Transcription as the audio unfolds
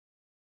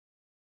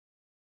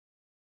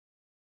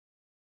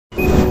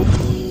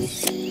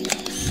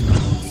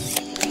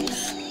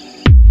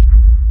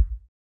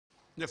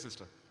Yes,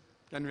 sister.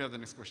 Can we have the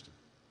next question?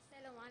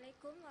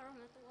 Assalamualaikum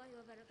warahmatullahi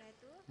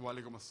wabarakatuh.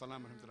 Walaikum assalam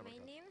warahmatullahi My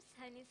wabarakatuh. name is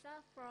Hanisa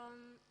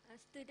from a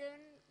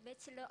student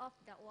Bachelor of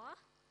Dakwah.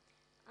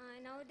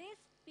 Nowadays,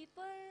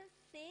 people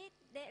say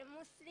that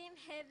Muslim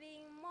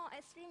having more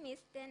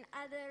extremists than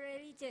other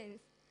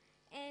religions.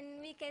 And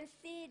we can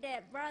see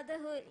that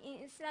brotherhood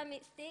in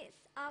Islamic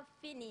states are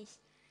finished.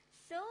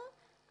 So,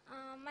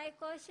 my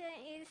question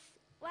is,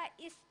 what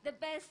is the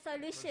best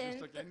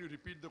solution? Sister, can you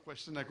repeat the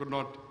question? I could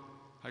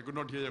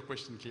not hear your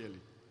question clearly.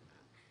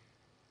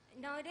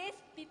 Nowadays,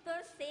 people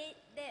say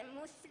that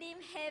Muslim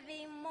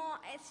having more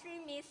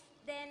extremists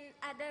than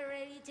other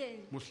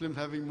religions. Muslims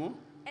having more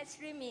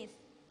Extremists.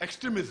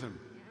 extremism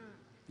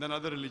than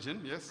other religion,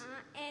 yes?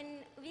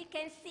 And we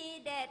can see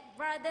that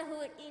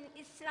brotherhood in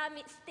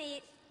Islamic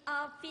states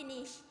are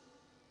finished.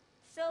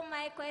 So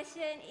my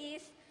question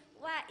is,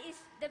 what is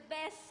the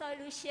best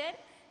solution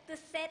to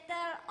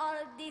settle all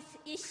these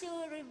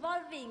issues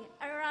revolving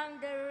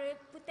around the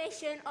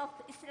reputation of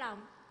Islam?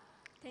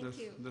 Thank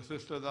you. The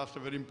sister has asked a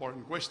very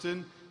important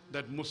question,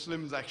 that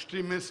Muslims are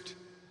extremists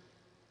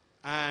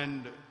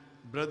and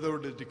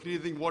brotherhood is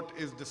decreasing. What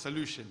is the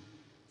solution?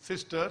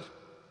 Sister,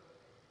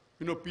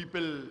 you know,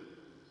 people,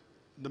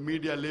 the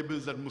media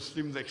labels that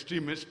Muslims are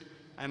extremists,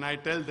 and I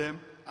tell them,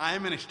 I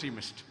am an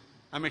extremist.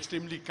 I'm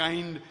extremely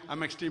kind,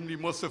 I'm extremely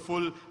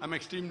merciful, I'm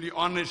extremely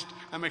honest,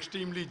 I'm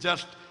extremely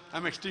just,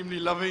 I'm extremely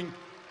loving.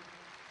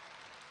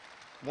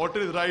 What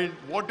is right,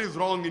 what is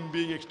wrong in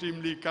being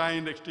extremely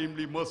kind,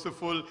 extremely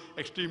merciful,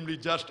 extremely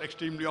just,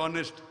 extremely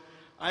honest?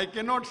 I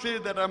cannot say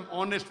that I'm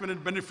honest when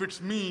it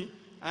benefits me,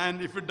 and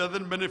if it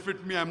doesn't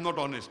benefit me, I'm not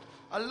honest.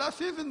 Allah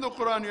says in the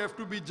Quran, you have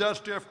to be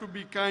just, you have to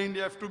be kind,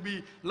 you have to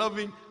be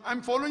loving.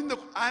 I'm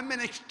an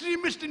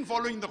extremist in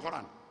following the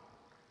Quran.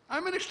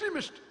 I'm an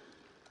extremist.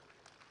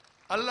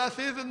 Allah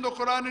says in the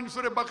Quran in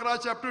Surah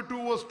Baqarah chapter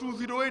 2 verse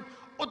 208,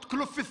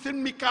 "Udkhulu fi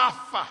sinmi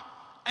kaffa."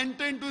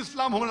 Enter into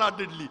Islam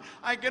wholeheartedly.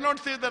 I cannot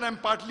say that I'm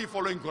partly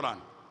following Quran.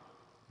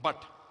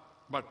 But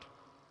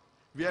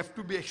we have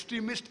to be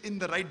extremist in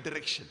the right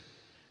direction.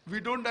 We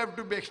don't have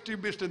to be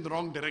extremist in the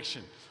wrong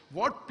direction.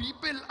 What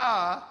people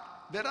are,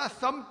 there are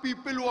some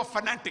people who are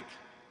fanatic.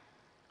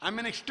 I'm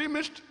an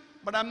extremist,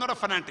 but I'm not a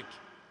fanatic.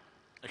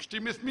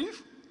 Extremist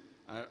means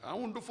I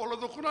want to follow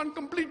the Quran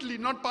completely,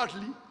 not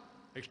partly.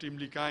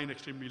 Extremely kind,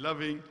 extremely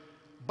loving,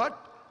 but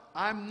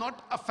I'm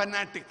not a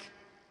fanatic.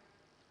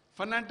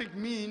 Fanatic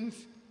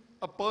means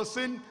a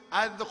person,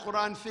 as the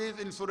Quran says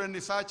in Surah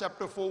Nisa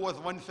chapter 4 verse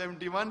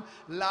 171,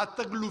 "La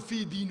taghlu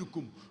fi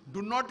dinukum."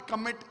 Do not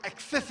commit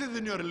excesses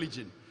in your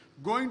religion.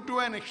 Going to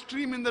an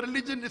extreme in the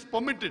religion is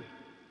permitted.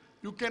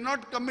 You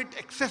cannot commit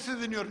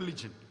excesses in your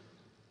religion.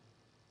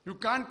 You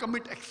can't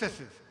commit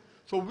excesses.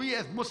 So we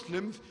as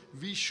Muslims,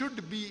 we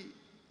should be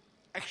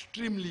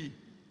extremely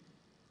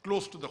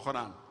close to the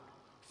Quran.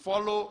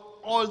 Follow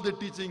all the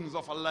teachings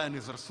of Allah and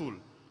His Rasul.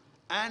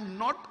 And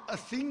not a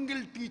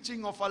single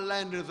teaching of Allah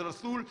and His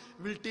Rasul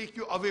will take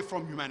you away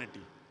from humanity.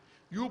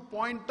 You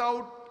point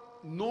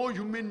out, no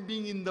human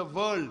being in the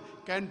world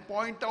can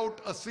point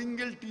out a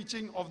single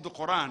teaching of the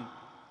Quran,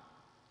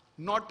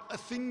 not a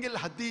single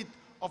hadith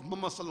of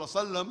Muhammad Sallallahu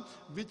Alaihi Wasallam,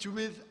 which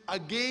is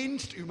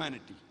against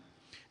humanity.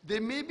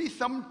 There may be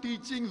some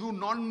teachings who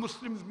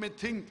non-Muslims may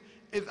think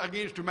is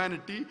against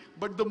humanity,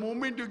 but the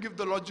moment you give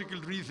the logical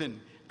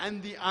reason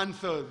and the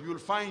answers, you will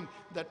find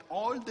that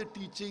all the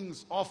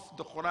teachings of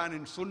the Quran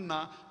and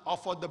Sunnah are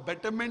for the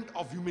betterment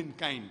of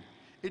humankind.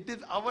 It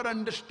is our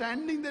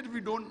understanding that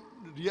we don't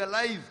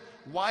realize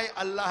why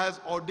Allah has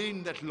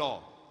ordained that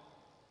law.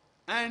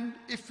 And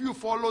if you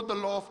follow the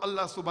law of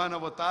Allah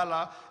subhanahu wa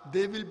ta'ala,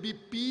 there will be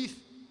peace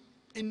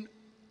in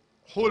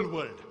whole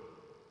world.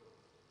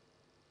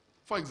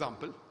 For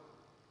example,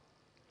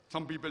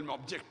 some people may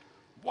object,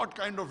 what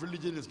kind of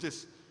religion is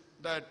this?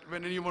 That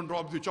when anyone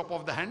robs you, chop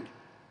off the hand?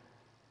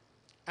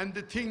 And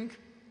they think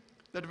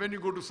that when you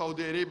go to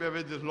Saudi Arabia,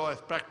 where this law is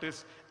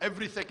practiced,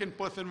 every second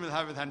person will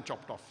have his hand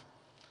chopped off.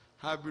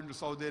 I've been to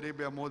Saudi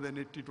Arabia more than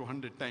 80 to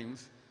 100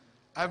 times.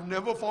 I've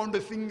never found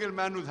a single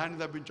man whose hands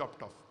have been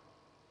chopped off.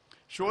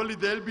 Surely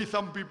there'll be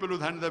some people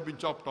whose hands have been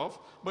chopped off,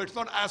 but it's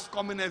not as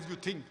common as you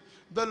think.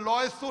 The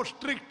law is so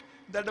strict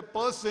that a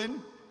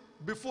person,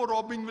 before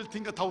robbing, will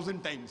think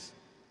 1,000 times.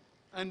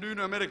 And do you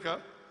know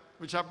America,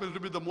 which happens to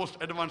be the most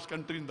advanced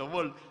country in the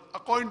world,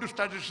 according to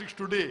statistics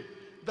today,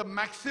 the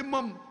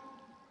maximum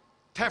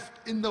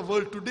theft in the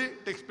world today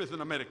takes place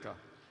in America.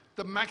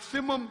 The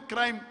maximum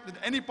crime in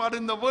any part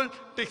in the world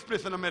takes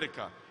place in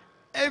America.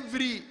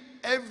 Every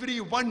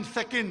 1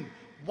 second,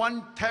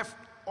 one theft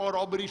or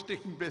robbery is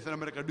taking place in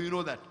America. Do you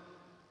know that?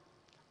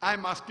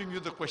 I'm asking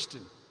you the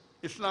question.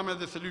 Islam has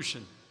a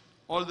solution.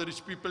 All the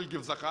rich people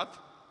give zakat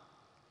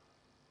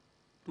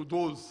to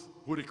those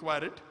who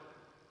require it.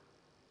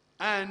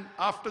 And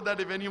after that,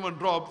 if anyone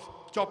robs,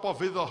 chop off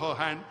his or her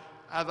hand,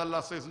 as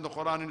Allah says in the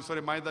Quran in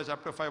Surah Ma'idah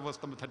chapter 5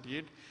 verse number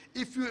 38.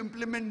 If you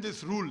implement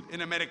this rule in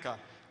America,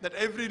 that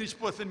every rich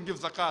person gives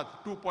zakat,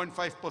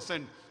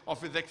 2.5%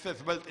 of his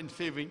excess wealth in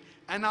saving,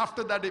 and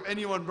after that if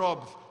anyone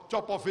robs,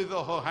 chop off his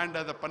or her hand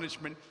as a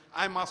punishment.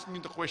 I'm asking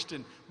you the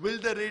question, will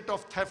the rate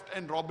of theft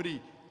and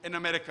robbery in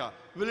America,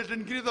 will it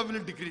increase or will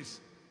it decrease?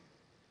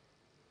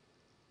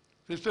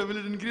 Sister, will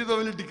it increase or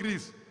will it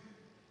decrease?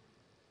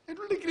 It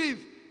will decrease.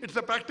 It's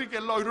a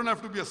practical law. You don't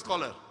have to be a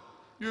scholar.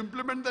 You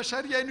implement the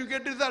Sharia and you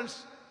get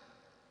results.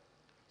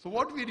 So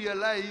what we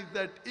realize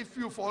that if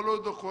you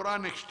follow the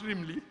Quran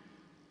extremely,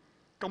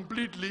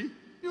 completely,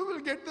 you will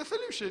get the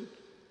solution.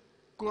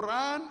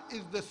 Quran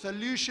is the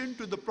solution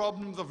to the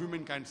problems of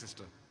humankind,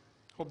 sister.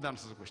 Hope that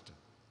answers the question.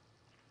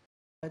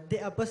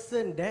 There are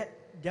persons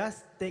that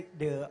just take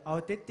the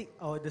authentic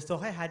or the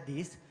Sahih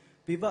Hadith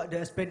without the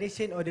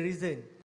explanation or the reason.